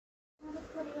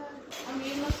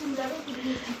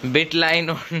Bitline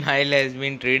or NILE has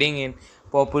been trading in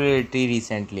popularity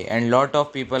recently, and lot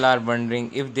of people are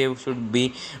wondering if they should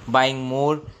be buying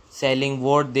more, selling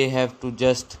what they have to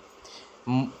just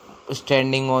m-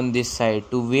 standing on this side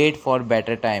to wait for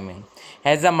better timing.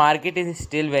 As the market is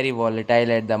still very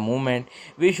volatile at the moment,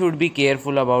 we should be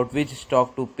careful about which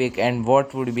stock to pick and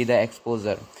what would be the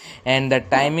exposure and the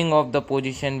timing of the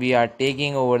position we are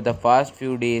taking over the past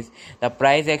few days. The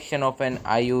price action of an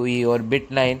IOE or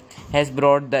Bitline has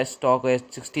brought the stock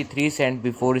at 63 cents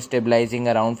before stabilizing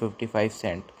around 55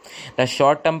 cents. The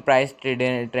short-term price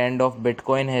trend of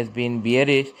Bitcoin has been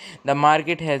bearish. The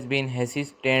market has been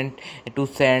hesitant to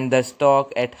send the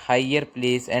stock at higher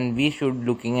place, and we should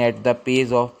looking at the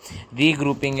pace of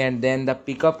regrouping and then the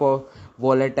pickup of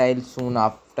volatile soon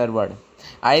afterward.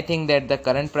 I think that the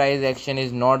current price action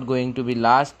is not going to be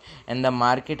last, and the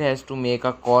market has to make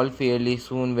a call fairly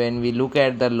soon. When we look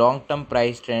at the long-term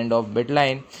price trend of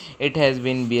Bitline, it has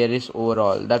been bearish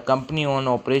overall. The company on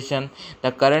operation,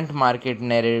 the current market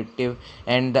narrative,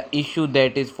 and the issue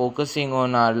that is focusing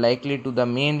on are likely to the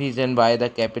main reason why the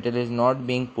capital is not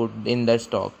being put in the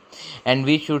stock, and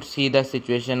we should see the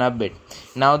situation a bit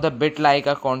now the bit like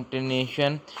a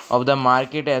continuation of the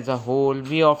market as a whole.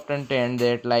 We often tend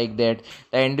that like that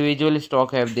the individual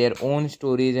stock have their own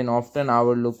stories and often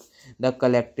overlook the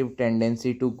collective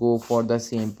tendency to go for the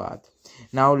same path.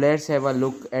 Now let's have a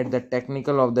look at the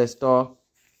technical of the stock.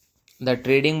 The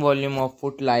trading volume of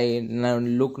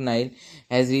Nile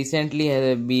has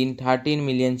recently been 13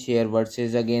 million share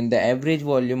versus again the average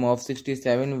volume of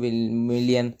 67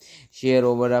 million share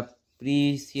over a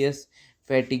previous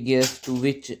fatigues to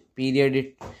which period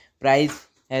it price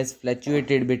has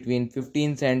fluctuated between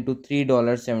 15 cent to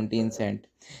 $3.17.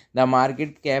 The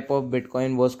market cap of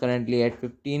Bitcoin was currently at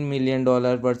 $15 million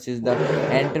versus the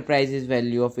enterprise's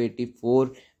value of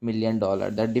 $84 million.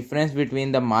 The difference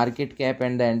between the market cap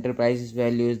and the enterprise's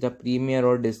value is the premium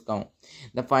or discount.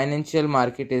 The financial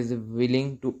market is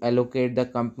willing to allocate the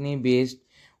company based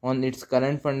on its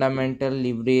current fundamental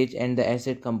leverage and the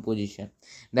asset composition.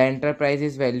 The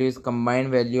enterprise's value is combined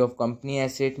value of company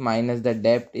asset minus the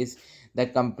debt is the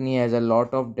company has a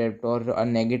lot of debt or a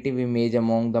negative image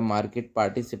among the market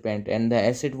participant, and the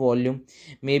asset volume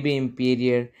may be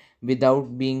inferior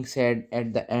without being said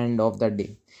at the end of the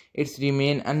day. It's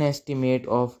remain an estimate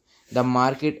of the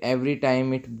market every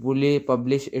time it fully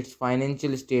publish its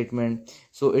financial statement,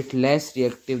 so it's less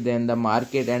reactive than the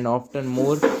market and often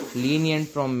more lenient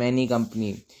from many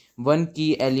companies. One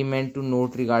key element to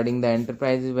note regarding the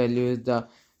enterprise value is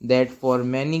that for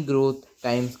many growth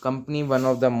times company one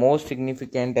of the most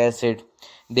significant assets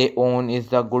they own is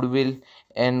the goodwill,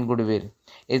 and goodwill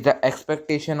is the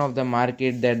expectation of the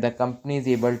market that the company is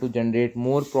able to generate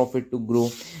more profit to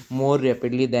grow more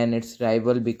rapidly than its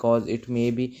rival because it may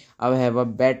be have a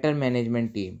better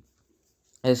management team,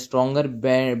 a stronger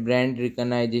brand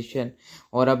recognition,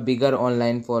 or a bigger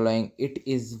online following. It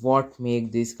is what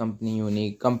makes this company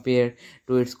unique compared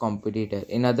to its competitor.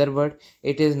 In other words,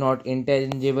 it is not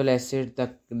intangible asset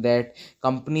that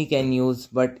company can use,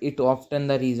 but it often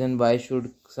the reason why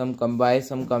should some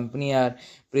company are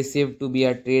perceived to be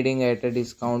a trading at a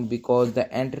discount because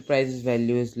the enterprise's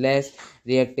value is less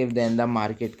reactive than the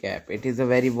market cap. It is a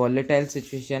very volatile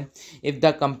situation. If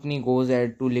the company goes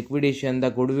to liquidation, the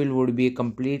goodwill would be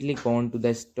completely gone to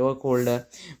the stockholder,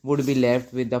 would be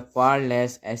left with the far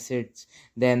less assets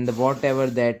than whatever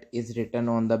that is written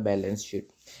on the balance sheet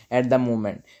at the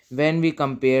moment. When we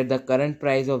compare the current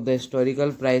price of the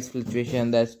historical price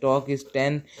fluctuation, the stock is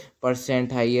 10%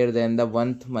 higher than the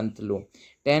 1 month low,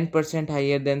 10%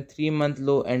 higher than 3 month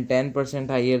low, and 10%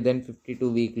 higher than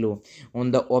 52-week low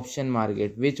on the option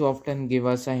market, which often give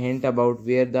us a hint about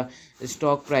where the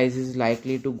stock price is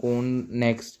likely to go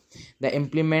next. The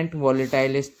implement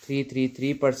volatile is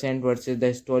 333% versus the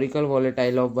historical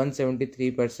volatile of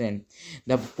 173%.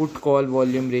 The put call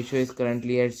volume ratio is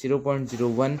currently at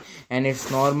 0.01, and it's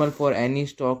normal for any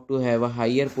stock to have a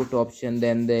higher put option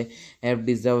than they have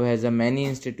deserved, as a many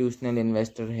institutional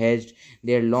investors hedged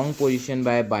their long position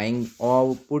by buying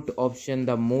or put option.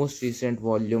 The most recent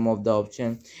volume of the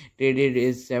option traded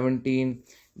is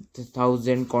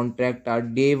 17,000 contract a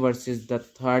day versus the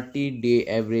 30-day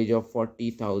average of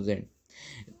 40,000.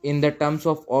 In the terms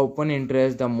of open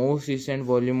interest, the most recent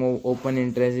volume of open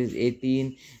interest is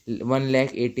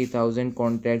 1,80,000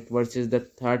 contract versus the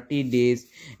 30 days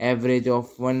average of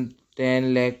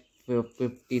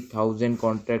 1,10,50,000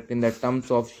 contract. In the terms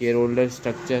of shareholder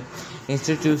structure,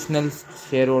 institutional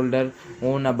shareholder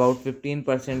own about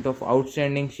 15% of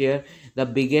outstanding share. The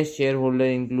biggest shareholder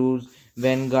includes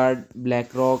Vanguard,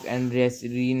 BlackRock, and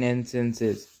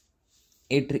Renaissance.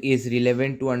 it is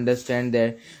relevant to understand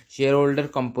that shareholder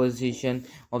composition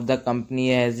of the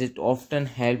company, as it often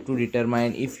help to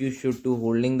determine if you should to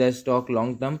holding the stock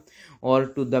long term or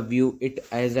to the view it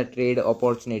as a trade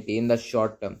opportunity in the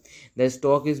short term. The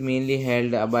stock is mainly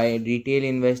held by retail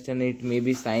investor. It may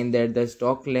be sign that the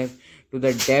stock left to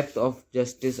the depth of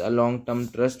justice a long-term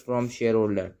trust from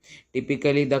shareholder.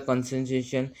 Typically, the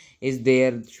concentration is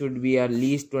there should be at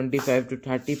least 25 to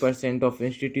 30% of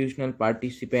institutional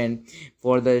participant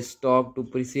for the stock to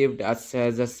perceived as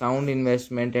a sound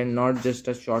investment and not just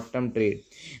a short-term trade.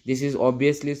 This is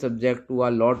obviously subject to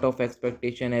a lot of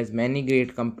expectation, as many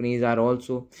great companies are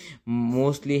also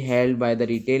mostly held by the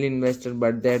retail investor,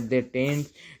 but that they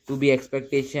tend to be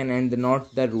expectation and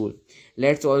not the rule.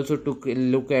 Let's also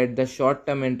look at the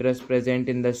short-term interest present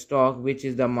in the stock, which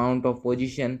is the amount of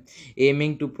position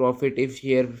aiming to profit if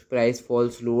share price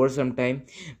falls lower sometime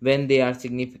when there are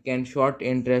significant short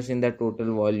interest in the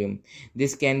total volume.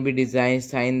 This can be designed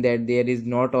sign that there is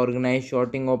not organized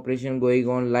shorting operation going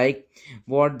on, like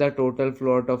what the total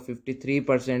float of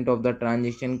 53% of the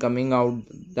transaction coming out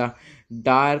the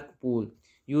dark pool.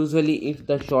 Usually, if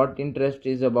the short interest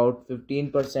is about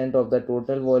 15% of the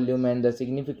total volume and the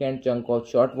significant chunk of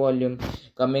short volume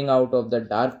coming out of the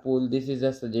dark pool, this is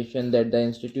a suggestion that the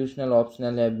institutional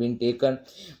optional have been taken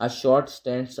a short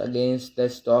stance against the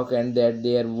stock and that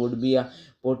there would be a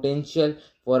potential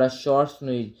for a short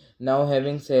squeeze. Now,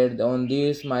 having said on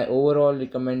this, my overall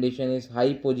recommendation is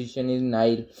high position in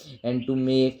NILE and to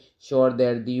make sure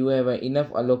that you have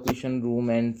enough allocation room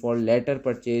and for later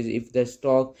purchase if the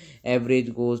stock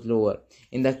average goes lower.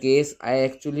 In the case, I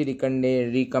actually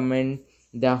recommend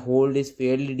the hold is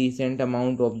fairly decent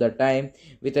amount of the time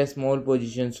with a small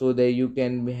position so that you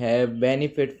can have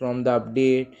benefit from the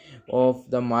update of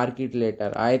the market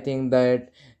later. I think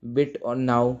that bit on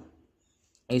now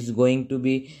is going to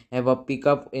be have a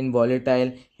pickup in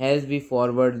volatile as we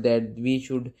forward, that we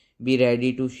should be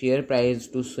ready to share price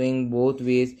to swing both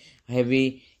ways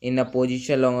heavy in a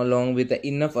position along with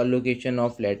enough allocation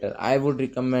of later. I would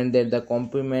recommend that the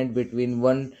complement between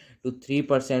 1 to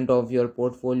 3% of your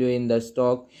portfolio in the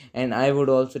stock, and I would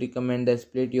also recommend that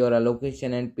split your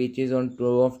allocation and pitches on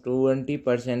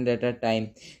 20% at a time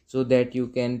so that you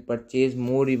can purchase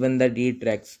more even the D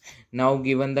tracks. Now,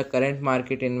 given the current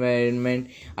market environment,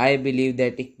 I believe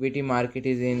that equity market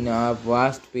is in a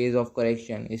vast phase of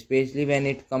correction, especially when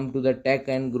it comes to the tech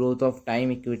and growth of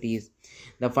time equities.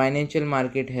 The financial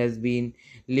market has been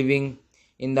living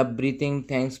in the breathing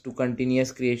thanks to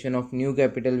continuous creation of new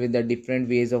capital with the different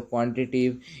ways of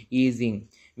quantitative easing,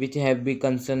 which have been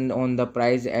concerned on the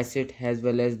price asset as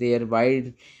well as their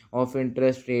wide of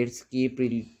interest rates keep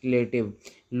relative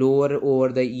lower over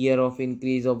the year of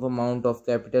increase of amount of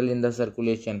capital in the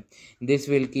circulation. This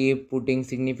will keep putting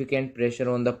significant pressure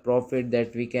on the profit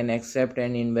that we can accept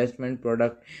an investment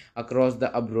product across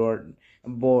the abroad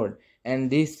board,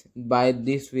 and this by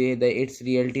this way the its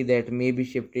reality that may be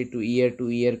shifted to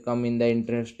year come in the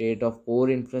interest rate of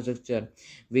core infrastructure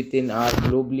within our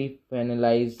globally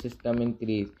finalized system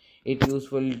increase. It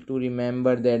useful to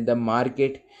remember that the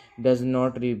market does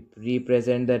not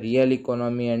represent the real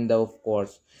economy, and of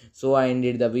course. So I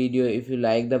ended the video. If you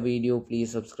like the video,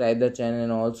 please subscribe the channel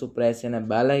and also press in a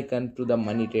bell icon to the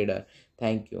money trader.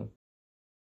 Thank you.